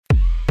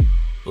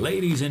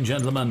Ladies and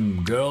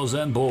gentlemen, girls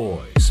and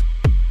boys,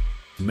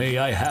 may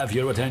I have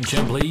your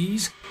attention,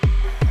 please?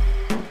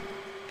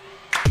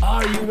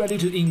 Are you ready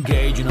to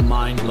engage in a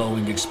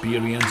mind-blowing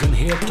experience and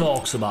hear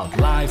talks about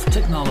life,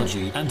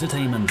 technology,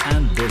 entertainment,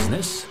 and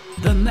business?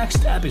 The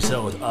next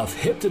episode of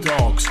Hip to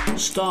Talks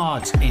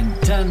starts in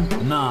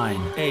 10,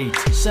 9, 8,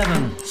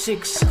 7,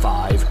 6,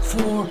 5,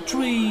 4,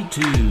 3,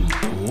 2,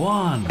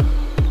 1,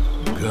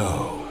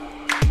 go.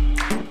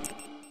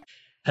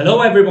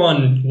 Hello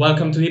everyone,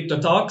 welcome to Hipto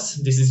Talks.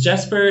 This is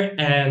Jasper,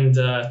 and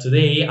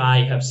today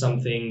I have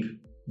something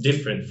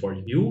different for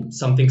you,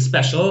 something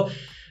special.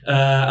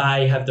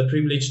 I have the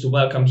privilege to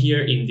welcome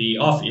here in the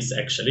office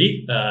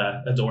actually,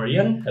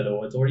 Adorian.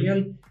 Hello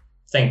Adorian,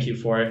 thank you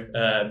for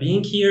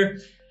being here.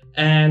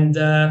 And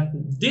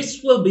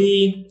this will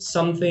be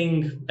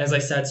something, as I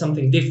said,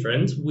 something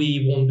different.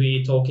 We won't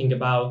be talking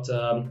about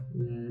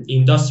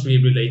industry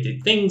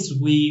related things.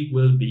 We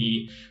will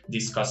be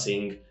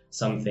discussing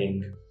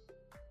something,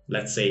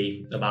 let's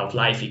say, about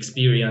life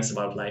experience,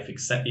 about life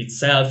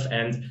itself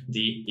and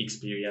the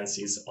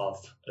experiences of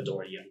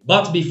Adorian.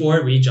 But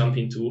before we jump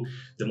into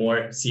the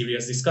more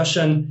serious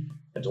discussion,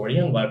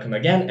 Adorian, welcome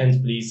again,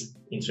 and please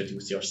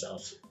introduce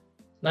yourself.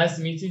 Nice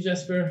to meet you,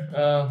 Jasper.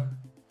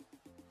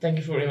 Thank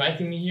you for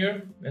inviting me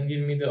here and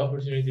giving me the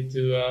opportunity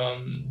to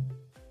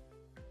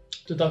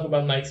talk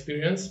about my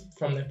experience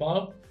from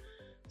Nepal.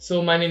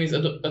 So my name is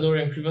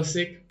Adorian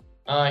Krivasic.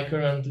 I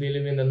currently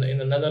live in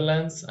the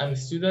Netherlands. I'm a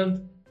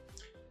student.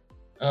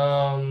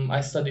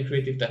 I study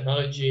creative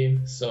technology,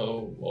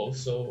 so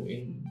also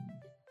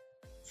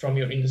from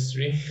your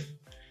industry.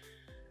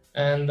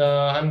 And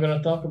I'm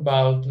gonna talk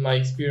about my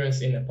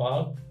experience in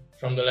Nepal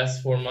from the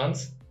last 4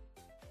 months,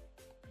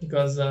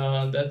 because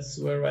that's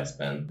where I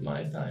spent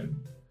my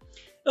time.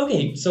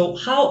 Okay, so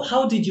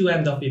how did you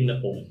end up in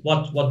Nepal?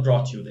 What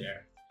brought you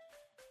there?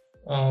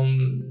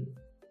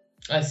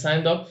 I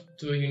signed up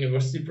to a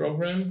university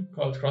program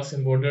called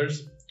Crossing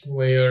Borders,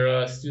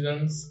 where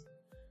students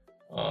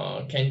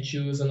can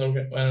choose a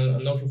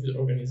non-profit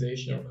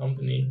organization or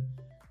company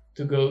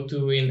to go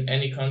to in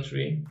any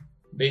country,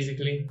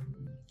 basically,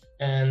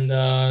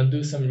 and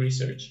do some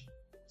research.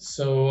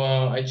 So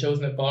I chose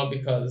Nepal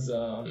because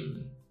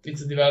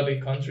it's a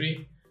developing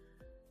country,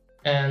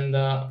 and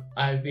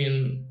I've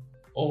been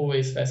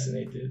always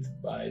fascinated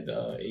by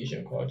the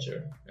Asian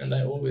culture, and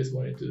I always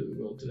wanted to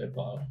go to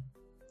Nepal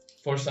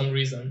for some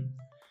reason.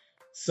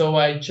 So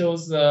I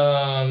chose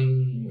a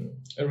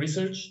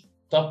research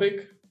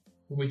topic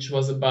which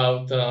was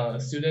about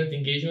student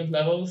engagement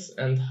levels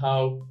and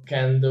how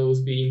can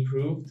those be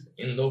improved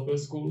in local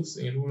schools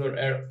in rural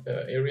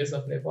areas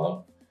of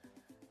Nepal.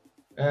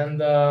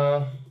 And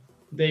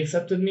they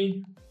accepted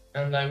me,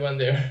 and I went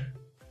there.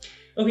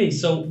 Okay,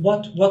 so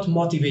what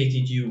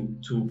motivated you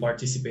to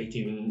participate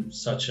in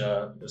such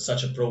a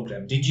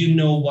program? Did you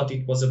know what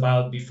it was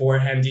about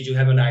beforehand? Did you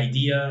have an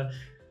idea?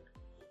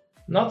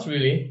 Not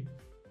really.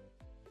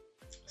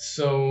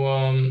 So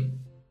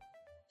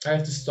I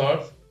have to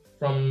start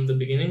from the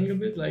beginning a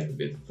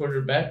bit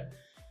further back.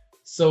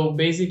 So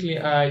basically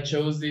I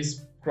chose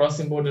this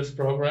Crossing Borders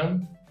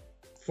program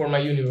for my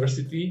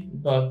university,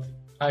 but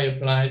I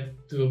applied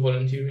to a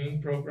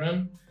volunteering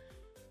program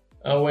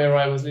where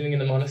I was living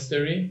in a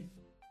monastery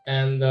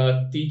and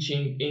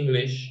teaching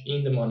English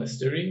in the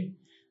monastery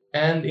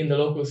and in the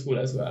local school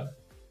as well.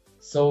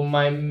 So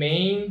my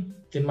main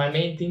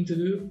thing to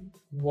do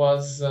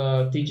was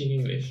teaching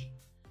English,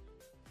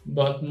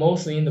 but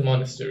mostly in the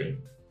monastery.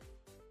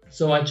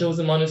 So I chose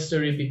the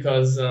monastery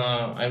because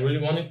I really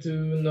wanted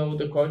to know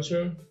the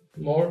culture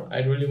more. I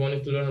really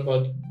wanted to learn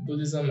about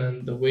Buddhism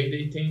and the way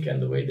they think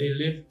and the way they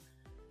live.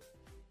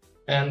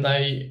 And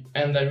I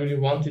really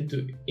wanted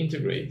to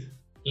integrate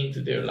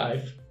into their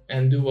life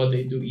and do what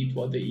they do, eat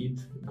what they eat,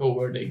 go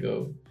where they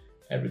go,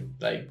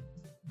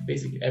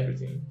 basically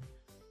everything.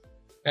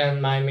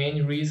 And my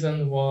main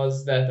reason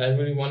was that I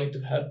really wanted to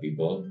help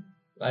people.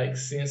 Like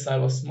since I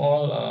was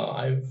small,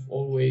 I've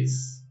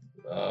always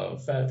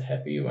felt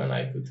happy when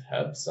I could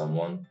help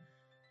someone.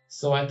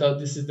 So I thought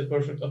this is the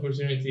perfect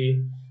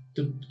opportunity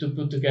to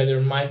put together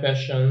my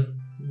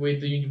passion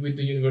with the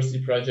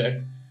university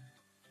project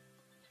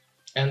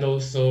and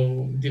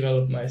also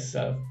develop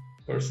myself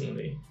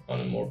personally on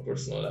a more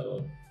personal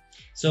level.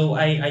 So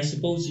I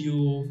suppose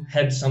you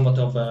had somewhat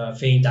of a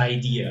faint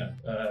idea,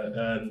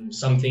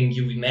 something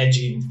you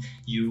imagined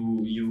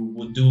you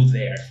would do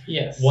there.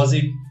 Yes.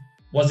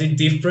 Was it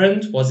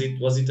different? Was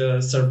it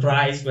a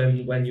surprise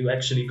when you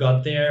actually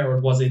got there, or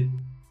was it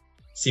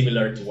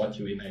similar to what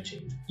you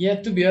imagined? Yeah,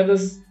 to be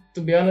honest,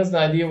 the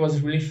idea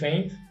was really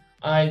faint.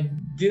 I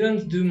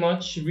didn't do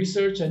much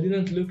research. I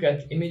didn't look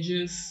at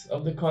images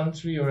of the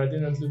country, or I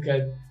didn't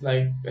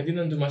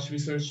do much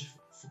research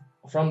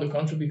from the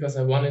country because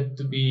I wanted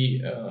to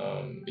be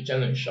a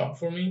genuine shock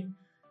for me.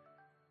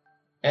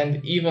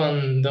 And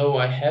even though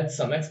I had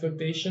some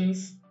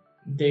expectations,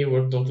 they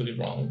were totally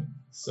wrong.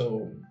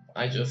 So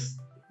I just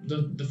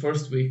the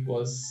first week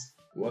was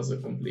a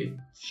complete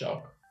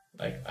shock.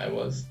 Like I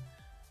was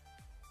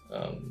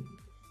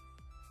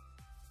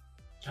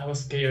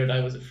scared,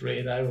 I was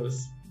afraid, I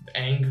was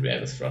angry, I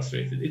was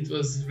frustrated. It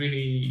was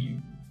really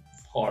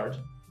hard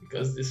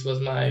because this was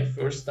my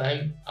first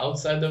time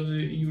outside of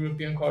the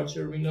European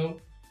culture we know,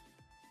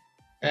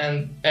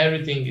 and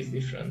everything is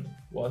different,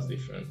 was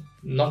different.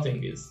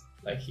 Nothing is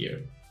like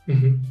here.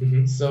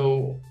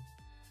 So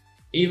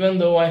even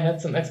though I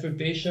had some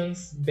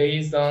expectations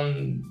based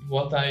on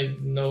what I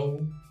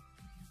know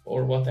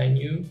or what I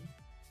knew,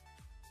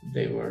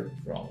 they were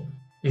wrong.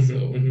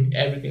 So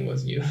everything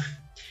was new.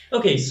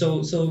 Okay,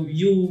 so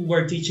you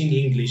were teaching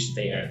English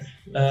there.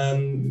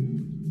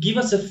 Give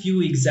us a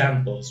few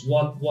examples.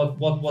 What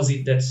was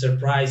it that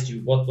surprised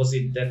you? What was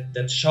it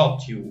that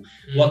shocked you?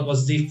 What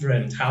was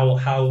different?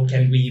 How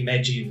can we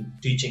imagine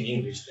teaching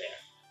English there?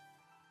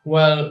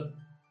 Well,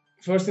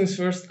 first things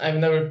first, I've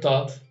never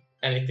taught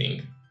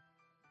anything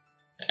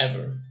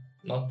ever,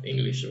 not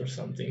English or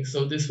something.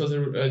 So this was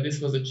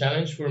a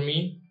challenge for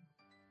me,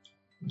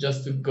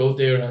 just to go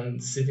there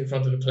and sit in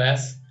front of the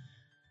class.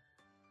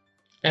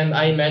 And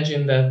I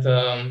imagine that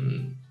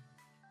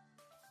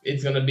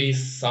it's gonna be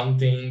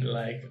something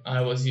like I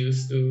was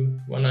used to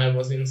when I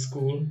was in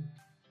school.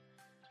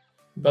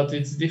 But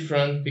it's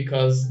different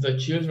because the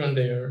children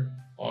there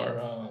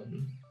are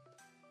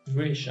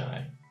really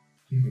shy.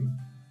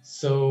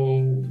 So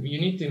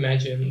you need to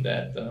imagine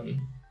that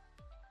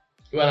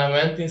when I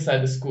went inside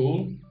the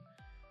school,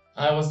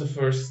 I was the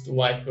first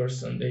white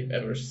person they've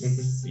ever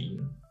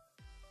seen.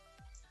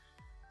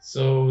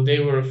 So they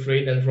were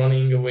afraid and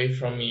running away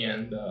from me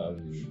and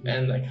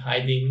like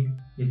hiding,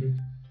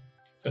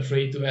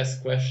 afraid to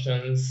ask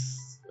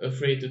questions,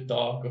 afraid to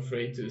talk,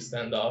 afraid to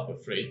stand up,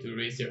 afraid to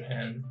raise your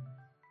hand.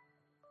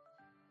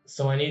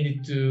 So I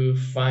needed to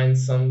find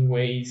some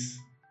ways,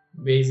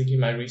 basically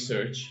my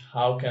research,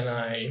 how can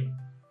I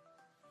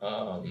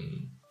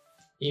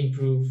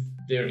improve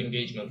their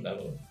engagement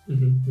level.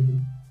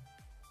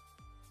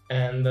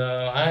 And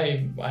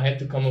I had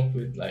to come up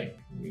with like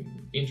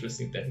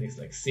interesting techniques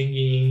like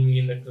singing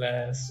in the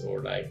class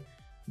or like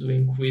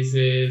doing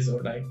quizzes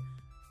or like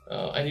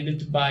I needed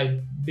to buy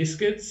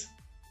biscuits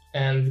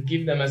and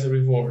give them as a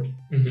reward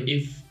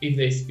if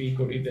they speak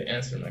or if they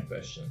answer my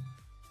question.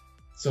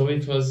 So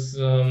it was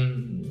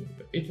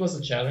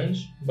a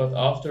challenge, but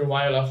after a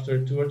while,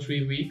 after 2 or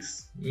 3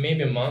 weeks,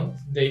 maybe a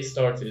month, they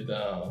started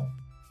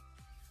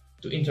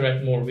to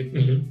interact more with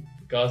me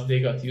because they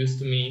got used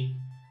to me.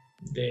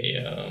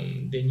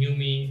 They knew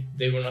me.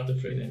 They were not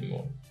afraid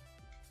anymore.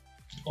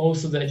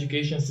 Also, the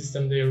education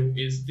system there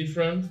is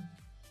different.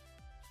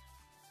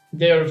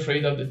 They are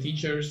afraid of the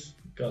teachers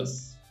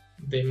because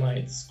they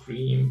might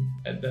scream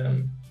at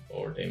them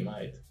or they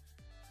might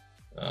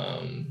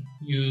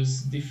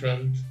use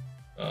different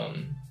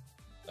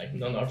like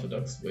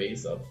non-orthodox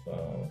ways of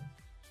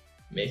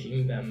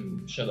making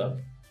them shut up.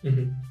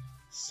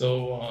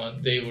 So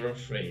they were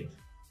afraid,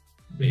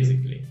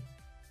 basically.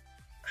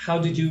 How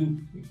did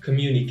you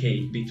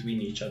communicate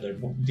between each other?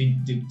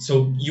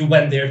 So you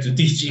went there to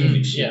teach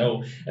English, you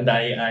know, and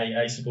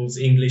I suppose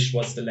English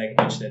was the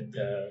language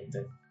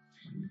that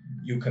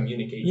you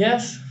communicated.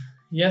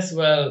 Yes.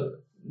 Well,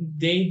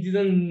 they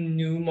didn't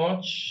know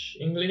much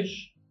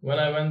English when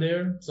I went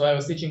there. So I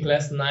was teaching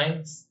class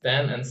 9,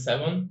 10, and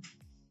 7.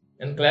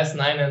 And class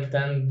 9 and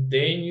 10,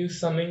 they knew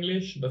some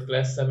English, but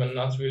class 7,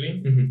 not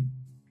really.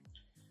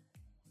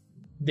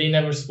 They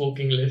never spoke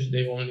English.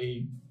 They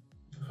only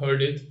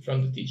heard it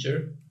from the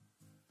teacher.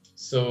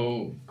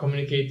 So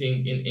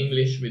communicating in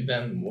English with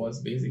them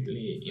was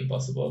basically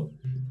impossible.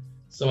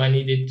 So I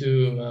needed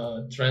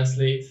to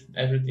translate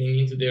everything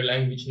into their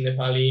language,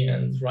 Nepali,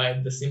 and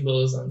write the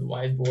symbols on the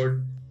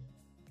whiteboard.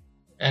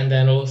 And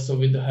then also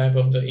with the help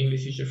of the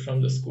English teacher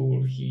from the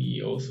school,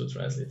 he also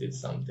translated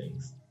some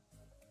things.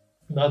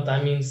 But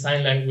I mean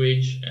sign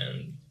language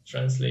and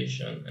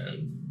translation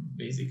and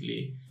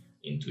basically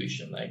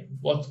intuition, like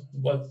what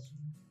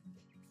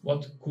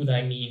could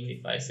I mean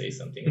if I say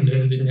something?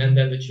 And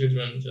then the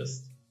children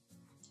just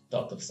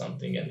thought of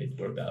something and it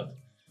worked out.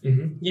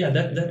 Yeah,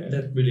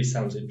 that really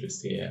sounds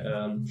interesting.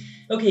 Yeah.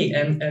 Okay,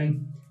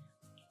 and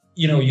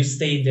you know, you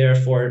stayed there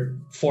for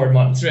 4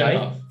 months,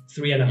 right?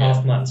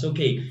 3.5 months.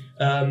 Okay.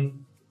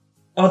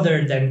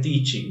 Other than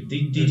teaching,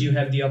 did you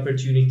have the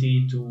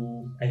opportunity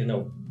to, I don't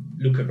know,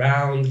 look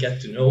around,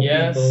 get to know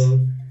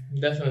people?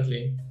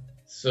 Definitely.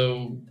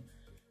 So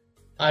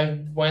I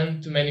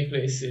went to many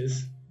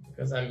places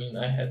because I mean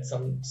I had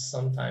some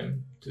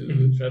time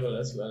to travel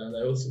as well, and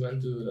I also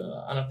went to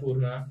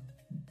Annapurna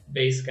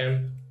base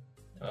camp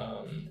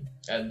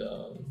at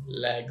the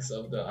legs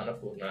of the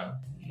Annapurna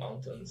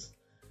mountains.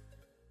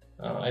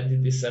 I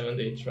did this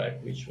 7-day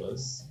trek, which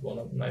was one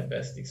of my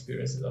best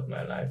experiences of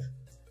my life.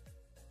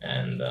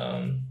 And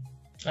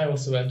I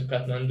also went to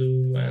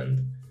Kathmandu and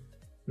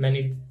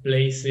many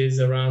places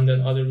around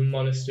and other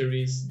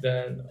monasteries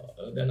than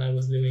I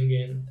was living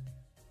in.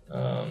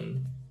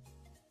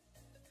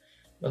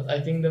 But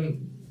I think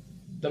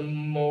the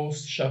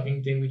most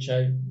shocking thing which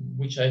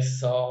I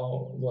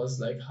saw was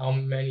like how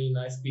many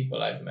nice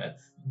people I've met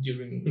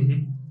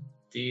during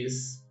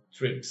these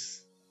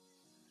trips.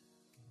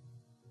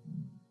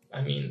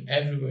 I mean,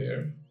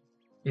 everywhere,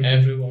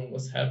 everyone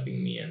was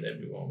helping me and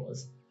everyone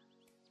was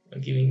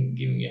giving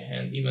me a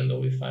hand, even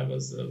though if I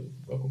was a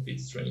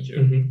complete stranger.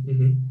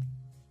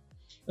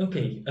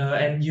 Okay,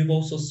 and you've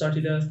also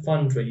started a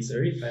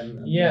fundraiser, if I'm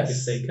not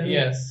mistaken.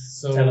 Yes.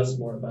 So tell us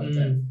more about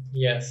that.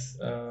 Yes.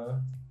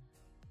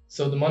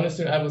 So the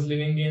monastery I was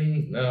living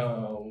in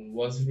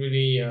was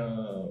really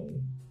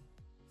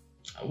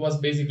was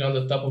basically on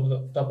the top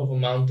of a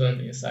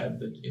mountain inside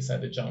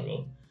the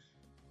jungle.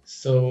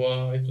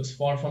 So it was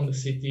far from the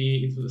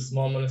city. It was a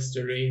small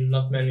monastery,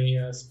 not many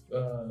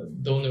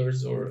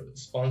donors or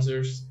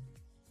sponsors.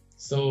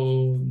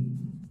 So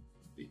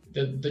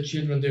the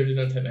children there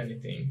didn't have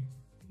anything.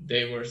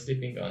 They were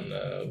sleeping on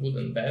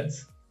wooden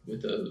beds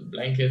with a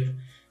blanket.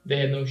 They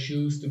had no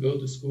shoes to go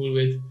to school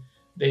with.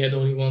 They had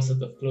only one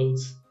set of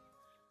clothes.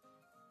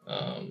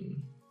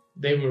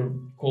 They were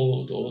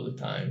cold all the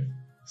time.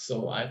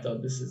 So I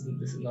thought this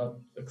is not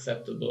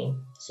acceptable.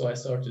 So I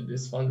started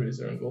this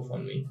fundraiser on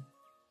GoFundMe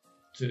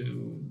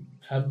to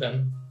help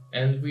them,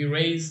 and we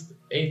raised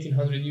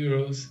 1,800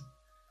 euros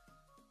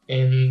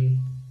in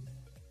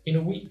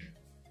a week.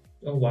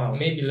 Oh wow!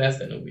 Maybe less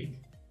than a week.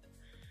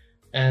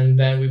 And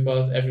then we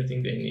bought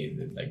everything they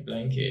needed, like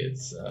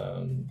blankets,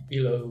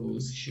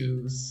 pillows,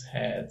 shoes,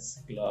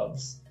 hats,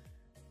 gloves,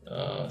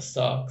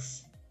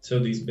 socks. So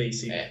these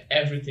basic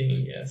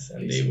everything, yes.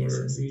 And they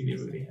were really,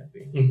 really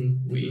happy.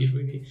 We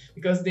really,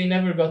 because they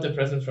never got a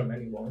present from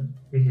anyone.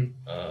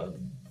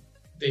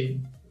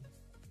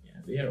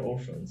 They are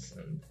orphans,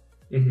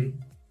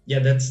 and yeah,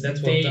 that's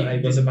what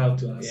I was about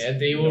to ask. Yeah,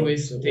 they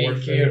always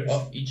take care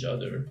of each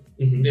other.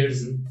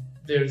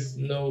 There's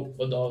no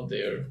adult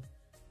there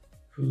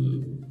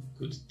who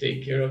could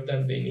take care of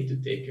them. They need to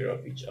take care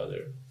of each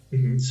other.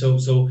 So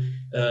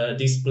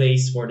this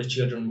place for the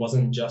children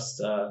wasn't just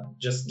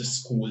the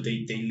school.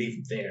 They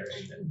lived there.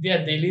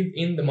 Yeah, they lived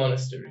in the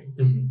monastery.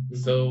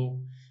 So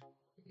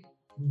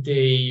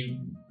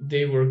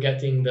they were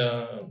getting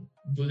the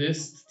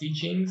Buddhist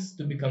teachings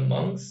to become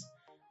monks,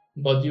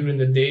 but during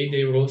the day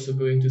they were also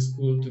going to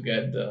school to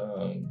get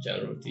the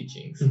general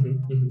teachings.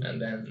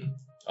 And then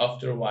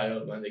after a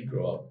while, when they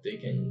grow up, they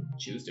can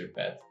choose their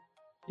path.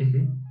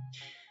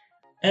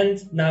 And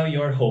now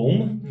you're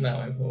home. Now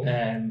I'm home.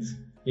 And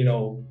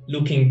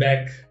looking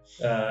back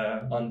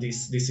on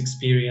this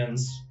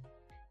experience,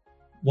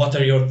 what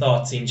are your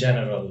thoughts in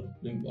general?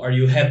 Are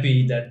you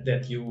happy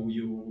that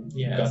you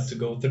got to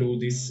go through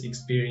this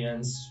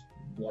experience?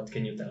 What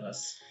can you tell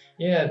us?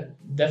 Yeah,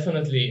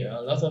 definitely.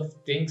 A lot of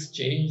things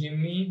changed in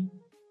me.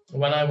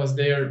 When I was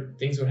there,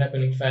 things were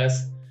happening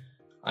fast.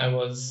 I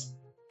was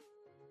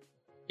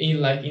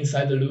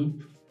inside the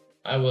loop.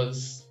 I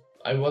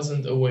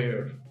wasn't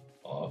aware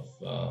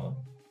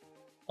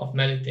of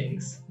many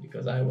things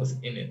because I was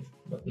in it.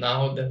 But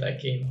now that I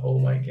came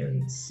home, I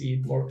can see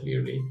it more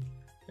clearly,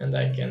 and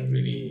I can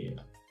really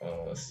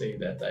say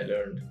that I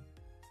learned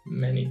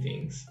many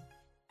things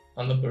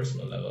on a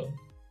personal level.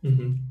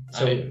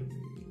 So,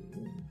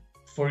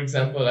 for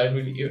example, I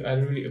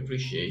really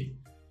appreciate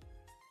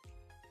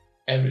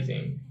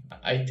everything.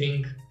 I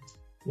think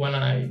when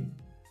I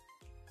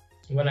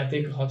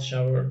take a hot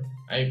shower,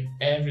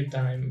 every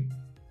time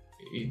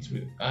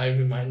I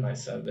remind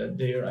myself that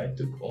there I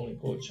took only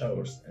cold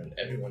showers and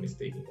everyone is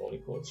taking only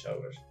cold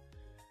showers.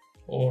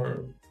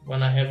 Or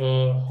when I have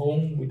a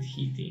home with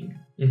heating,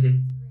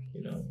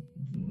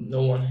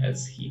 no one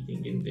has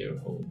heating in their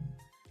home.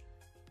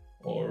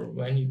 Or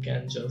when you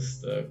can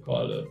just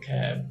call a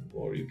cab,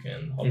 or you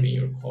can hop in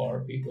your car.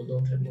 People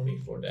don't have money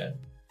for that.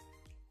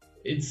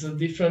 It's a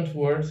different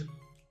world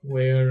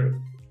where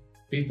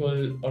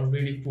people are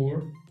really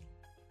poor,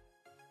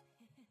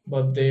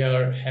 but they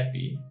are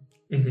happy.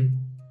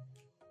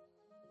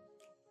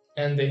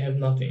 And they have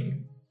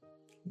nothing.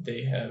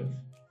 They have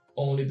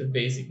only the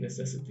basic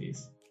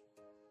necessities.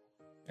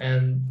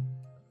 And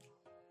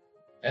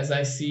as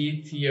I see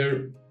it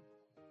here,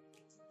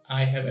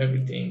 I have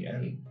everything,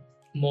 and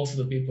most of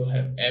the people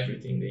have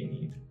everything they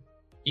need,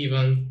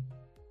 even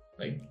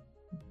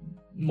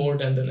more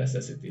than the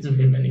necessities.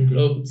 We have many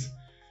clothes,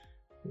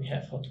 we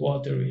have hot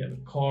water, we have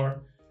a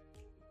car.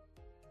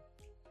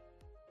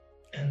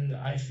 And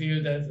I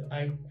feel that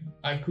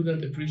I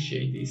couldn't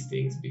appreciate these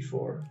things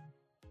before.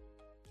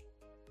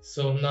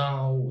 So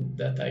now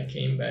that I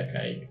came back,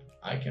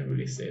 I can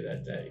really say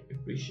that I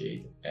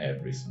appreciate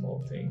every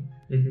small thing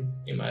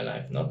in my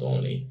life, not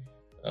only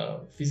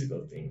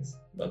physical things,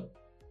 but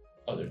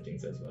other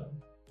things as well.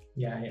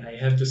 Yeah, I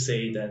have to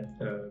say that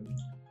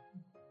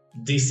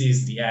this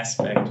is the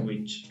aspect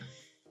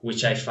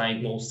which I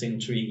find most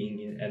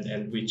intriguing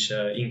and which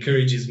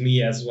encourages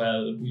me as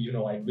well.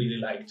 I really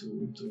like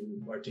to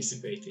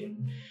participate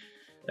in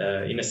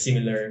a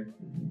similar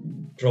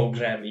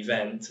program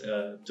event,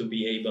 to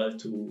be able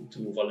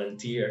to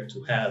volunteer,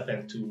 to help,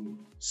 and to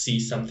see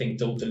something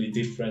totally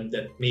different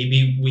that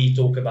maybe we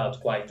talk about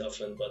quite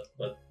often,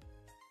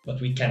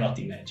 but we cannot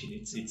imagine.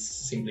 It's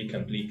simply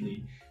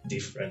completely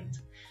different.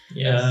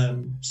 Yes.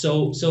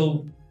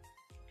 So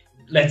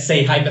let's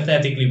say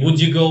hypothetically, would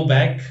you go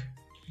back?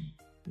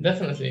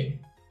 Definitely.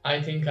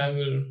 I think I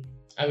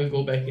will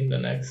go back in the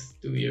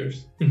next 2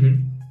 years.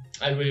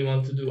 I really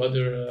want to do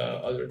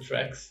other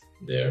tracks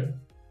there.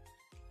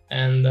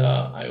 And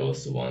I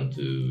also want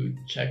to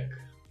check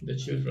the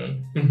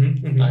children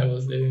I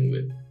was living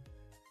with,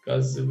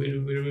 because we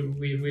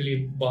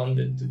really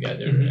bonded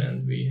together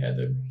and we had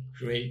a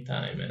great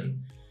time, and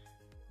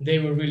they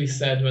were really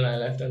sad when I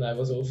left, and I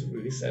was also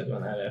really sad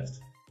when I left,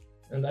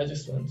 and I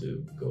just want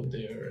to go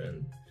there.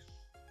 And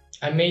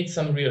I made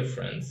some real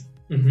friends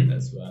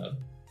as well.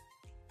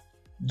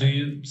 Do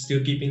you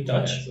still keep in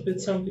touch Yes, of with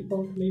course. some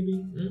people,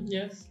 maybe?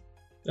 Yes,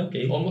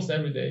 Okay. almost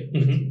every day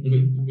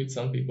Mhm, with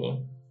some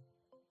people.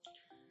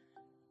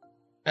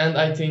 And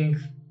I think,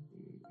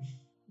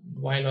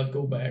 why not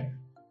go back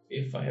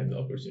if I have the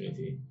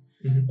opportunity?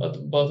 Mhm.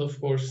 But of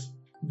course,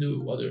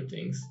 do other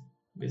things,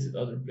 visit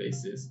other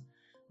places.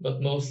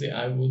 But mostly,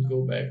 I would go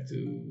back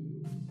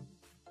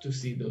to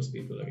see those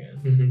people again.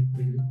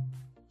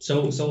 So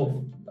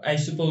I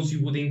suppose you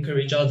would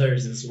encourage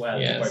others as well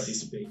to Yes.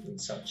 participate in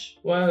such.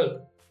 Well,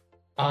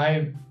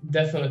 I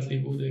definitely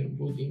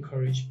would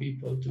encourage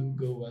people to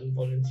go and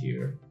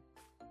volunteer.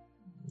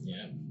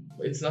 Yeah,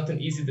 it's not an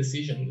easy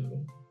decision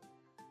though.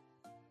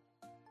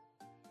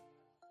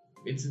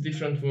 It's a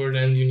different world,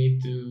 and you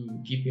need to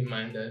keep in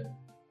mind that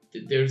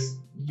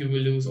you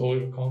will lose all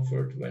your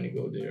comfort when you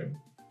go there.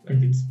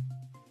 Like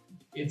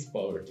it's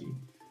poverty.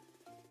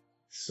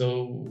 So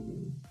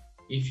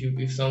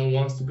if someone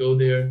wants to go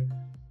there,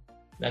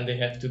 then they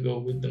have to go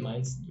with the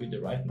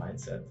right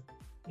mindset,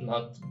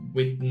 not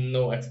with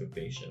no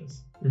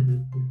expectations.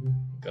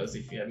 Because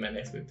if you have many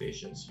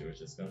expectations, you're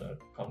just gonna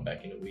come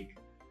back in a week.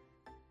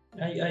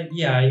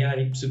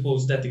 I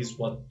suppose that is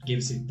what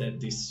gives it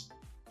this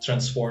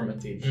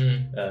transformative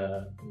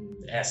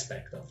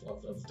aspect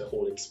of the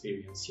whole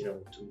experience, you know,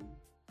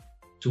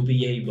 to be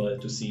able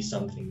to see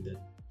something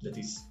that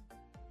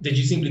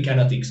you simply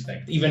cannot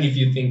expect, even if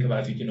you think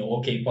about it, you know,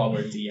 okay,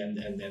 poverty and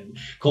then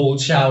cold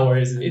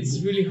showers.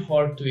 It's really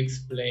hard to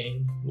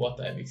explain what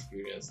I've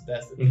experienced.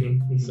 That's the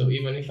thing. So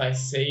even if I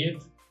say it,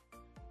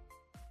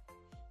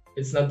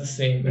 it's not the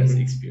same as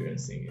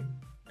experiencing it.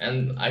 And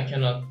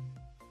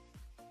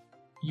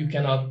you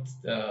cannot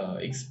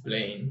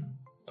explain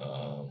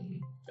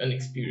an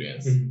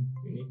experience.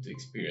 You need to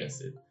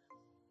experience it.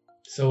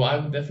 So I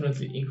would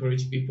definitely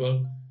encourage people,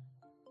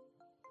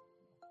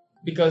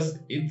 because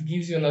it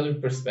gives you another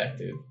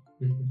perspective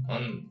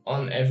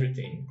on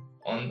everything,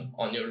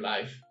 on your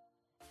life,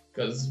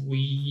 because we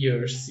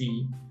here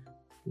see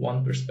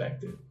one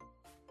perspective,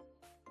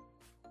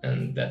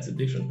 and that's a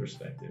different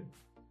perspective.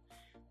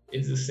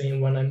 It's the same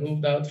when I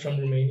moved out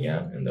from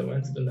Romania and I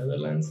went to the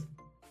Netherlands.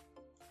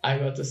 I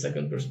got a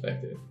second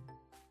perspective,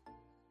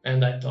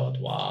 and I thought,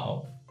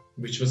 wow,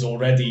 which was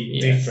already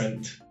Yes.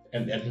 different,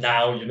 and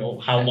now you know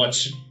how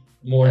much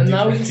more and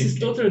different now it's it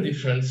can totally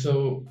different.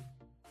 So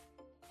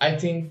I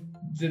think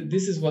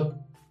this is what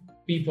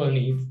people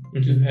need,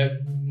 to have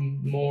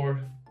more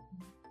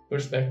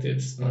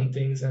perspectives on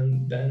things,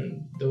 and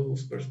then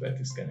those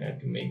perspectives can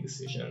help you make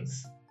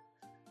decisions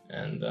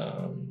and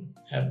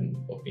have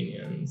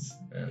opinions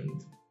and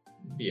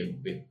be a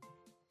bit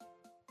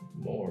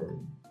more,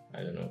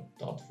 I don't know,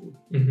 thoughtful.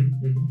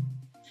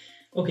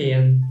 Okay,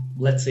 and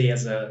let's say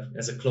as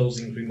a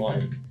closing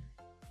remark,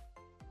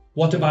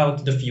 what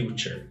about the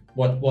future?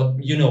 What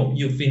you know,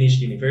 you finished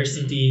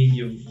university,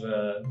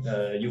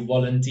 you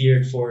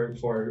volunteered for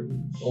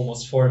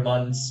almost 4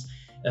 months,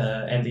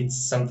 and it's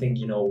something,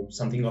 you know,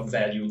 something of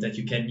value that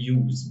you can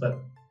use. But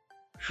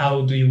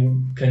how do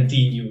you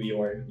continue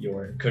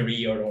your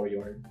career or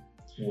your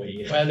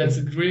way? Well, that's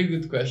a really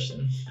good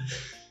question.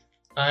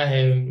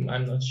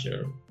 I'm not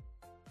sure.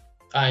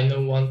 I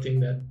know one thing,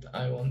 that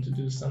I want to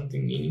do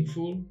something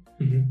meaningful.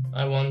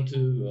 I want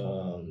to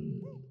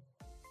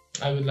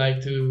I would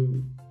like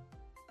to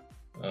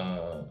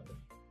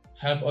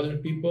help other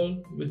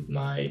people with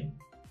my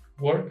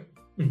work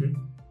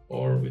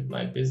or with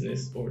my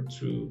business or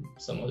through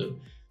some other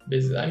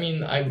business. I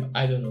mean,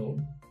 I don't know,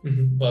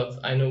 but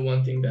I know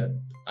one thing, that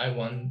I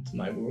want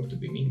my work to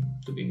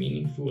be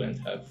meaningful and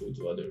helpful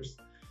to others,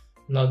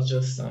 not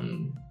just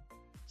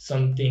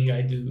something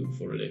I do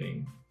for a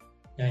living.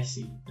 I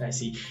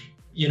see.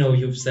 You know,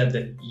 you've said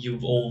that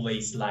you've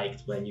always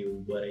liked when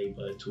you were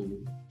able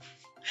to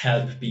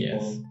help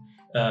people.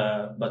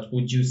 Yes. But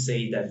would you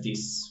say that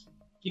this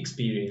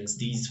experience,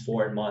 these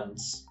 4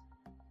 months,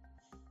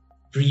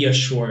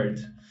 reassured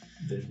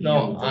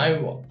No,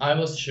 you I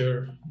was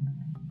sure.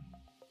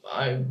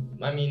 I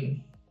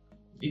mean,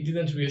 it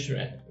didn't reassure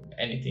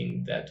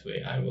anything that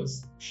way. I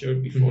was sure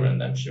before,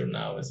 and I'm sure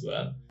now as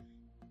well.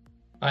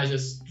 I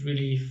just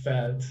really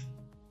felt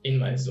in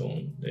my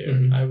zone there.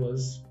 I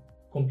was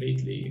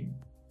completely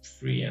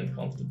free and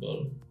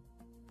comfortable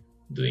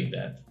doing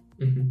that.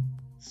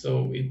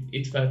 So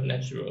it felt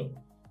natural,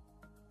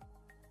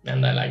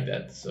 and I like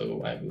that.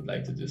 So I would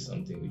like to do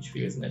something which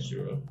feels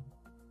natural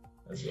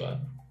as well.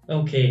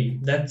 Okay,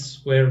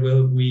 that's where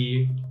we'll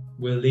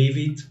leave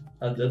it.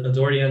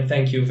 Dorian,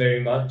 thank you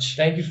very much.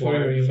 Thank you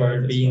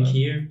for being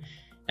here,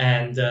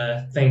 and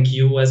thank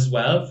you as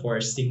well for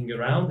sticking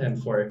around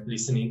and for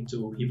listening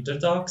to Hipster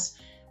Talks.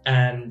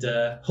 And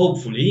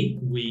hopefully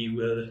we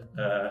will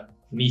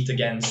meet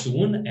again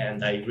soon.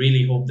 And I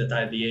really hope that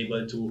I'll be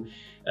able to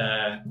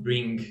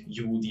bring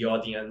you, the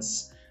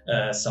audience,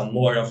 some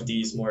more of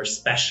these more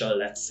special,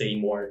 let's say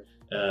more,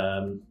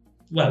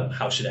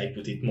 how should I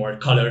put it, more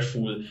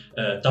colorful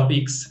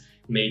topics.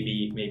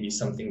 Maybe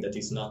something that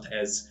is not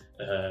as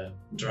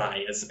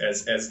dry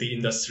as the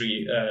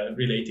industry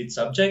related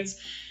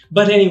subjects.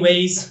 But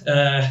anyways,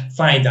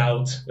 find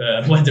out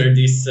whether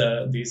this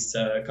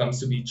comes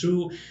to be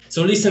true.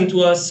 So listen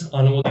to us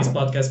on all these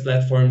podcast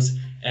platforms,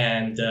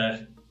 and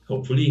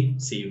hopefully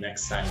see you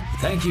next time.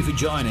 Thank you for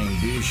joining.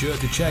 Be sure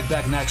to check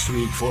back next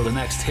week for the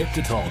next Hip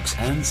to Talks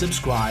and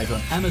subscribe on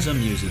Amazon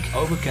Music,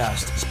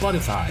 Overcast,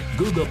 Spotify,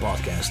 Google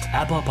Podcast,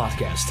 Apple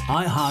Podcast,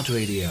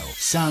 iHeartRadio,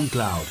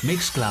 SoundCloud,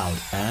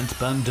 Mixcloud, and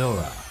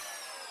Pandora.